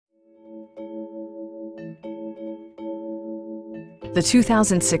the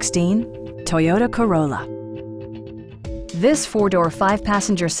 2016 Toyota Corolla. This four-door,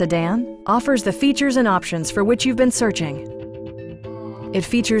 five-passenger sedan offers the features and options for which you've been searching. It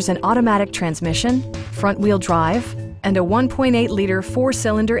features an automatic transmission, front-wheel drive, and a 1.8-liter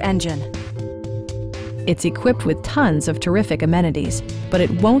four-cylinder engine. It's equipped with tons of terrific amenities, but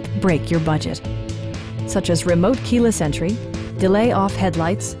it won't break your budget, such as remote keyless entry, delay-off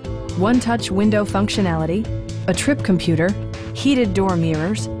headlights, one-touch window functionality, a trip computer, heated door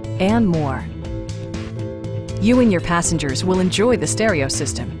mirrors, and more. You and your passengers will enjoy the stereo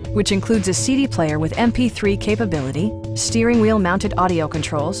system, which includes a CD player with MP3 capability, steering wheel mounted audio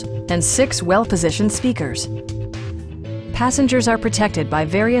controls, and 6 well-positioned speakers. Passengers are protected by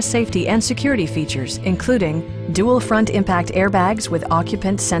various safety and security features, including dual front impact airbags with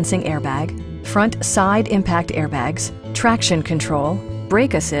occupant sensing airbag, front side impact airbags, traction control,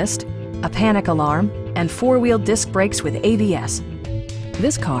 brake assist, a panic alarm, and 4-wheel disc brakes with ABS.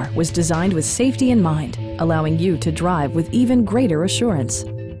 This car was designed with safety in mind, allowing you to drive with even greater assurance.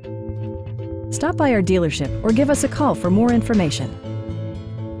 Stop by our dealership or give us a call for more information.